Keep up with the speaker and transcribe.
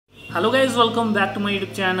Hello guys, welcome back to my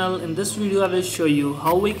YouTube channel. In this video I will show you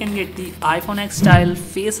how we can get the iPhone X style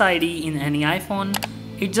Face ID in any iPhone.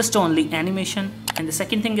 It's just only animation. And the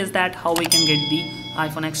second thing is that how we can get the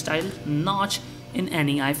iPhone X style notch in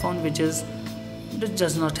any iPhone which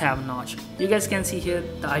does not have notch. You guys can see here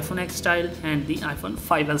the iPhone X style and the iPhone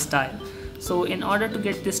 5S style. So in order to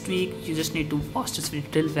get this tweak, you just need to watch this video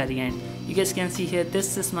till very end. You guys can see here,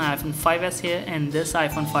 this is my iPhone 5S here and this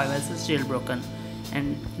iPhone 5S is jailbroken.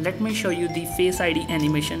 And let me show you the Face ID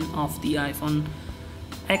animation of the iPhone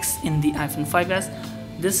X in the iPhone 5S.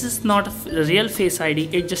 This is not a real Face ID,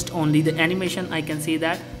 it's just only the animation, I can see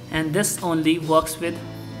that. And this only works with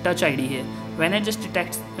Touch ID here. When it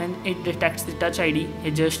detects the Touch ID,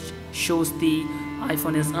 it just shows the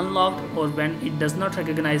iPhone is unlocked, or when it does not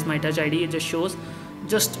recognize my Touch ID, it just shows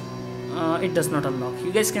it does not unlock.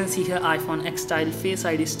 You guys can see here iPhone X style Face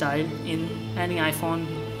ID style in any iPhone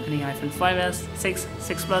 5S, 6,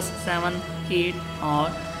 6 Plus, 7, 8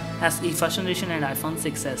 or SE first generation and iPhone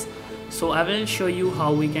 6s. So I will show you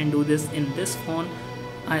how we can do this in this phone.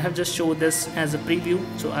 I have just showed this as a preview,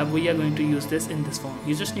 so we are going to use this in this phone.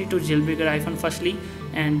 You just need to jailbreak your iPhone firstly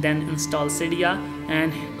and then install Cydia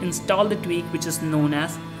and install the tweak which is known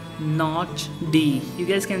as Notch D. You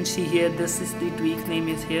guys can see here, this is the tweak name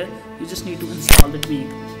is here. You just need to install the tweak.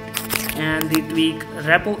 And the tweak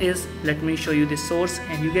repo is, let me show you the source,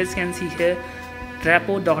 and you guys can see here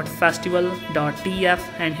repo.festival.tf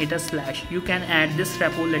and hit a slash. You can add this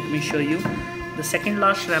repo, let me show you. The second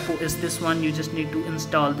last repo is this one. You just need to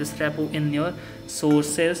install this repo in your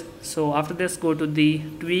sources. So after this, go to the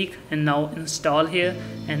tweak and now install here,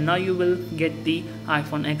 and now you will get the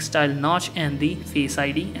iPhone X style notch and the Face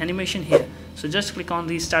ID animation here. So just click on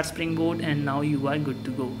restart Springboard and now you are good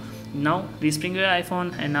to go. Now respring your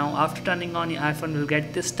iPhone, and now after turning on your iPhone will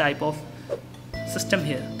get this type of system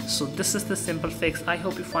here. So this is the simple fix. I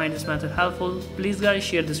hope you find this method helpful. Please guys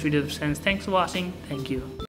share this video with friends. Thanks for watching. Thank you.